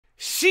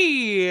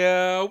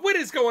What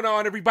is going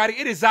on, everybody?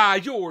 It is I,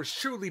 yours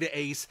truly, the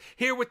Ace,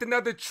 here with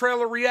another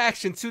trailer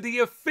reaction to the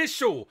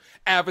official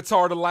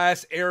Avatar The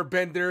Last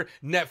Airbender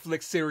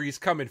Netflix series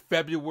coming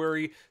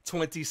February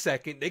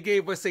 22nd. They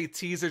gave us a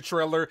teaser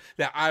trailer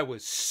that I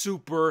was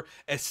super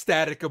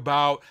ecstatic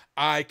about.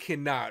 I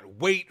cannot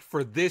wait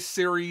for this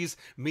series,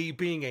 me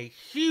being a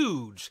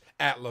huge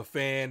Atla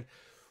fan.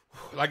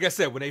 Like I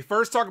said, when they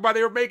first talked about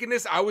they were making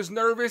this, I was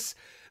nervous.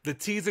 The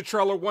teaser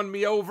trailer won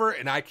me over,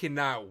 and I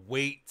cannot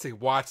wait to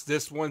watch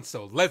this one,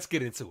 so let's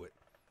get into it.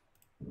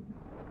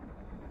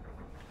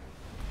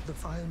 The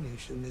Fire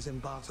Nation is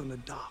embarked on a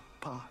dark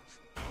path,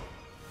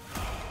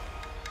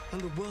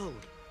 and the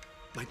world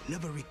might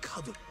never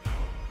recover.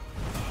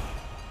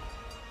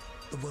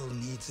 The world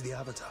needs the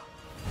Avatar.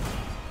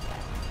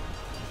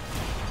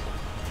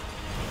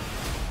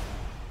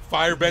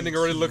 Firebending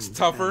already looks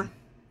tougher.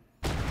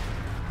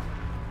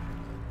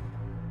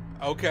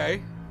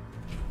 Okay.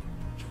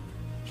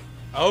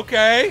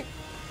 Okay.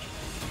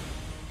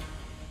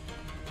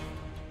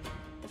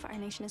 The Fire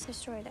Nation has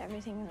destroyed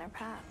everything in their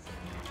path.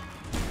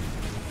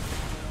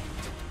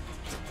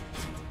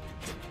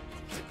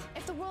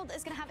 If the world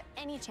is gonna have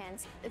any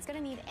chance, it's gonna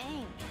need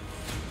Aang.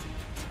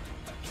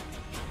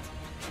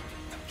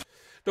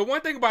 The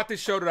one thing about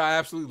this show that I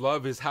absolutely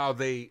love is how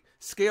they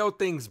scale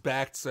things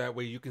back so that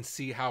way you can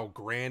see how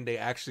grand they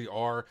actually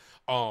are.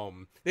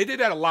 They did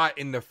that a lot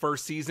in the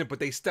first season, but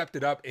they stepped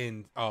it up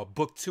in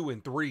book 2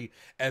 and 3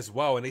 as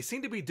well. And they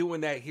seem to be doing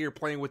that here,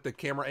 playing with the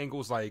camera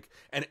angles, like,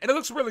 and it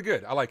looks really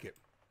good. I like it.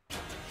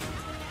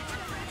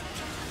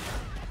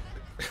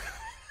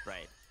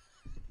 Right.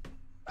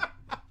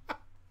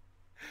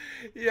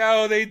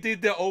 Yo, they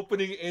did the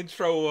opening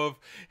intro of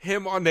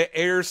him on the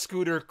air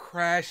scooter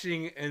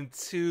crashing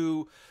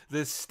into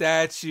the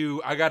statue.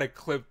 I gotta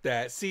clip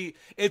that. See,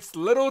 it's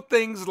little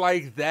things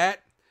like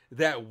that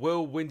that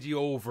will win you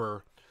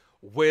over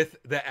with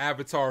the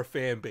Avatar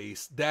fan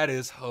base. That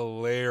is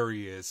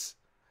hilarious.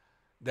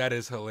 That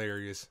is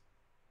hilarious.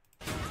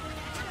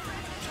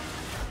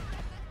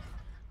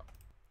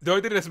 The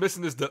only thing that's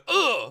missing is the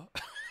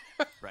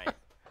Right.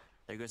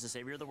 There goes the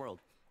savior of the world.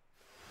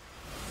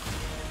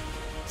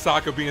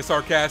 Sokka being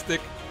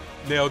sarcastic.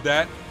 Nailed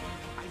that.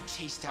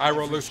 Eye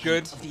roll looks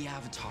good. Of the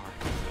Avatar.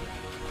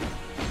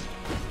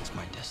 It's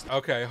my destiny.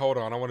 Okay, hold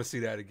on. I want to see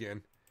that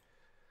again.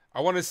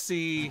 I want to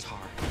see Avatar.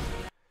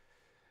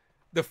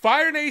 the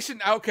Fire Nation.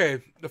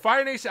 Okay, the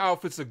Fire Nation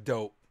outfits look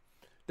dope.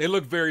 They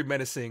look very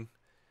menacing.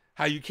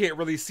 How you can't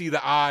really see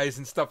the eyes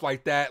and stuff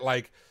like that.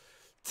 Like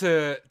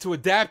to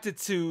adapt it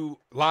to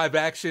live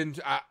action.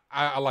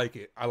 I like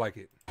it. I like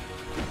it.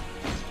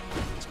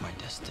 It's my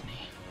destiny.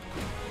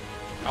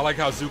 I like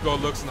how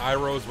Zuko looks in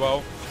Iroh as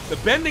well. The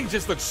bending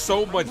just looks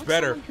so much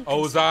better.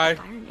 Ozai,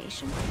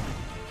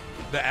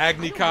 the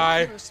Agni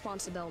Kai.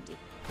 Responsibility.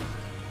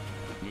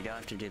 You don't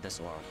have to do this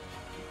alone.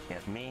 You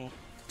have me,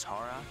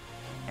 Tara,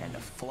 and a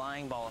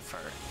flying ball of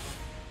fur.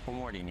 What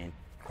more do you need?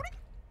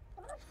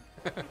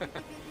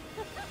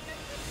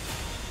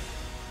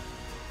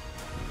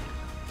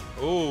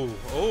 Oh,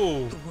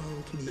 The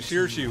world the needs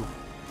Shearshu you.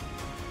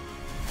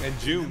 and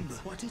June. Remember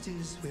what it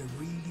is we're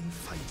really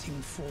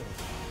fighting for.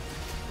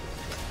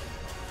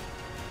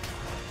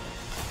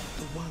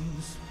 The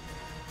ones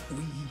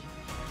we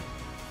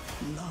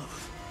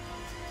love.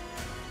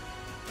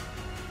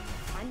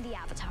 I'm the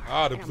Avatar.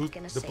 Ah, the and I'm blue,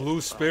 gonna the save blue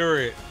world.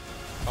 spirit.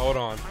 Hold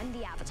on. I'm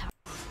the Avatar.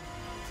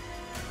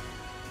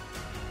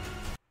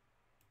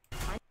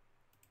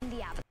 I'm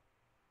the Avatar.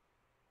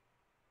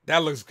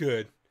 That looks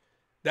good.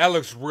 That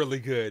looks really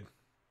good.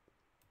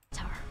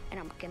 And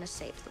I'm gonna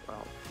save the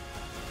world.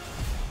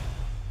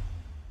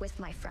 With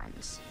my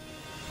friends.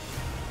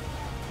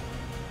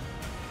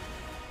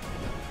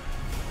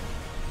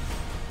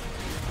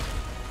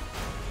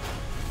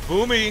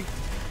 Boomy.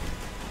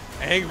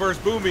 Aang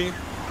versus Boomy.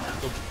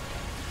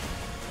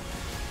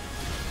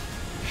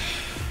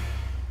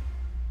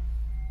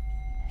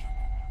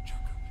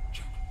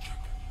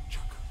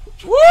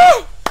 Woo!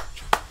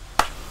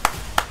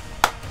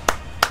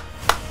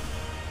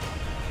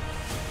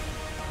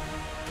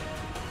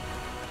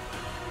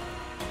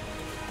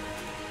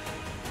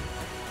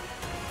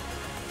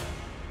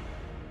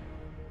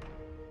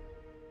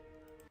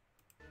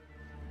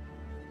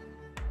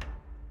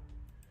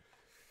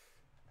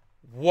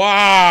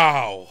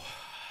 Wow.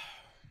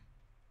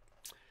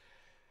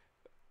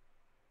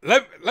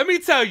 Let me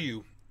tell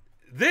you,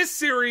 this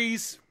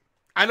series,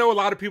 I know a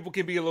lot of people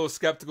can be a little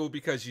skeptical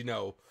because, you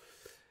know,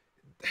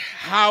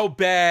 how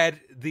bad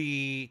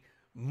the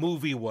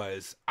movie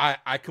was.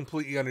 I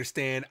completely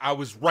understand. I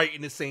was right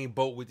in the same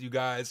boat with you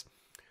guys.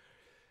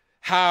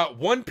 How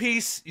One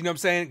Piece, you know what I'm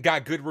saying,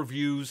 got good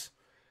reviews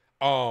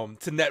to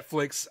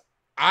Netflix.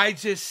 I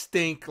just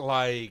think,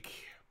 like,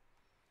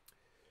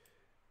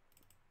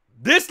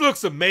 this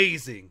looks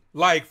amazing.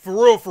 Like, for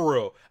real, for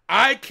real.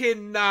 I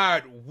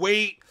cannot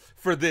wait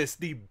for this.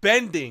 The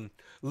bending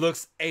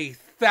looks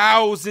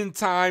 1,000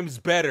 times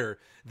better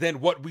than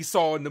what we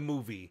saw in the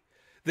movie.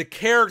 The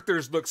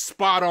characters look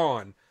spot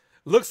on.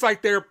 Looks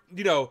like they're,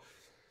 you know,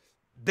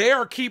 they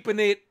are keeping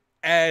it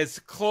as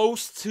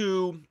close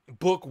to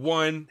book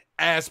one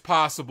as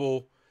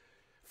possible.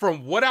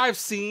 From what I've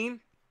seen,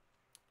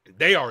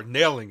 they are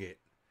nailing it.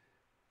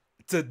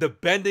 The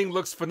bending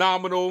looks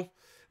phenomenal.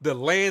 The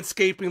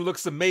landscaping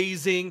looks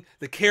amazing.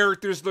 The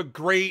characters look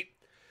great.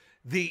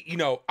 The,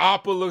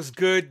 Appa looks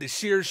good. The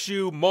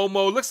Shirshu,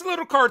 Momo looks a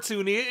little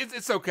cartoony.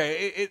 It's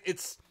okay.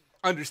 It's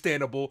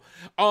understandable.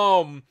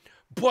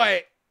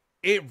 But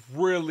it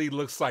really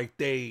looks like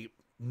they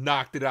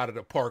knocked it out of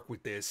the park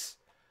with this.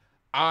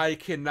 I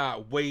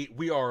cannot wait.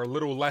 We are a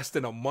little less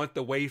than a month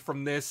away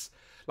from this.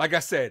 Like I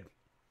said,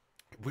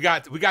 we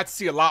got to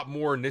see a lot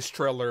more in this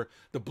trailer.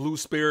 The Blue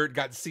Spirit,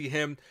 got to see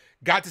him.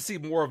 Got to see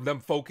more of them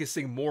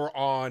focusing more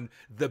on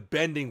the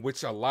bending,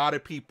 which a lot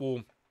of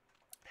people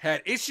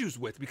had issues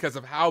with because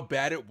of how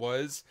bad it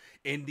was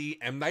in the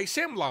M. Night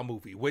Shyamalan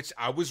movie, which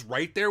I was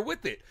right there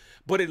with it.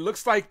 But it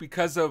looks like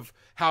because of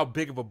how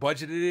big of a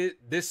budget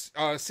this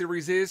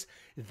series is,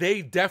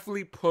 they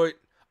definitely put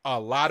a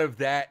lot of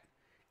that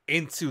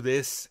into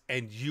this,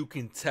 and you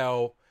can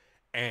tell.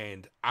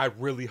 And I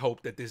really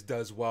hope that this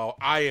does well.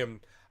 I'm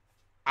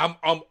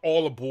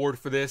all aboard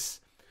for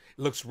this.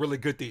 It looks really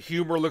good. The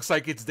humor looks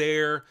like it's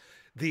there.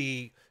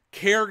 The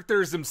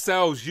characters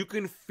themselves, you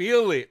can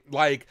feel it.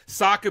 Like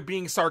Sokka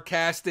being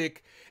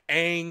sarcastic,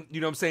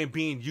 Aang,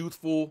 being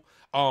youthful,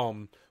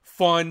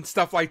 fun,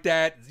 stuff like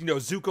that.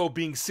 Zuko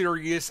being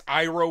serious,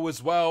 Iroh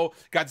as well.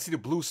 Got to see the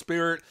Blue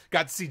Spirit.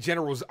 Got to see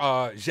General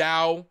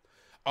Zhao.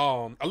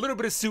 A little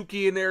bit of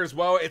Suki in there as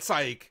well. It's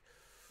like,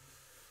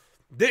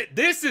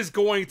 this is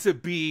going to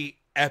be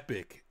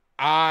epic.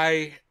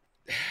 I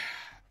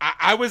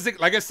was,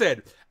 like I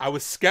said, I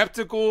was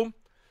skeptical.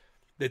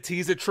 The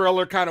teaser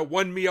trailer kind of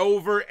won me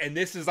over, and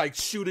this is like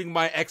shooting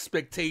my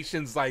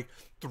expectations like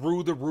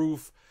through the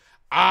roof.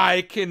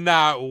 I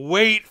cannot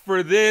wait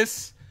for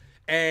this.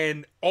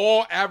 And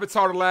all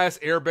Avatar The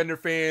Last Airbender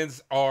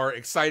fans are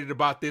excited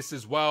about this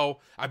as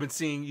well. I've been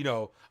seeing,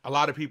 a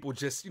lot of people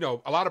just,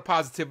 a lot of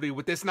positivity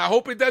with this. And I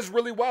hope it does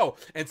really well.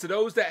 And to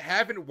those that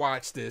haven't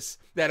watched this,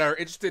 that are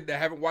interested, that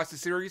haven't watched the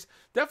series,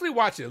 definitely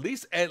watch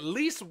it. At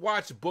least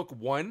watch book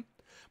one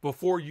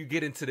before you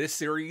get into this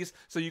series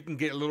so you can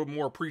get a little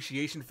more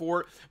appreciation for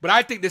it. But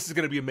I think this is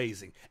going to be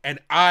amazing. And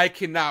I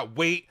cannot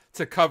wait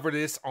to cover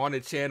this on the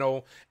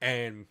channel.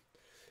 And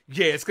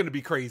yeah, it's going to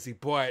be crazy.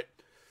 But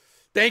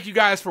thank you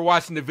guys for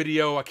watching the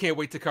video. I can't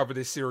wait to cover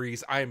this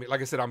series. Like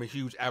I said, I'm a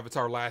huge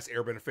Avatar Last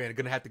Airbender fan. I'm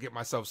going to have to get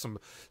myself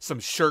some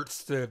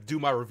shirts to do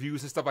my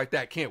reviews and stuff like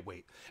that. Can't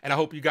wait. And I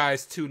hope you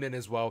guys tune in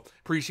as well.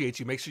 Appreciate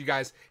you. Make sure you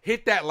guys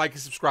hit that like and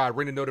subscribe.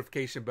 Ring the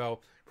notification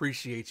bell.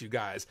 Appreciate you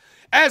guys.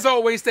 As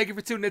always, thank you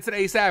for tuning in to the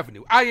Ace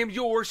Avenue. I am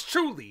yours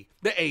truly,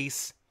 the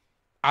Ace.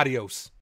 Adios.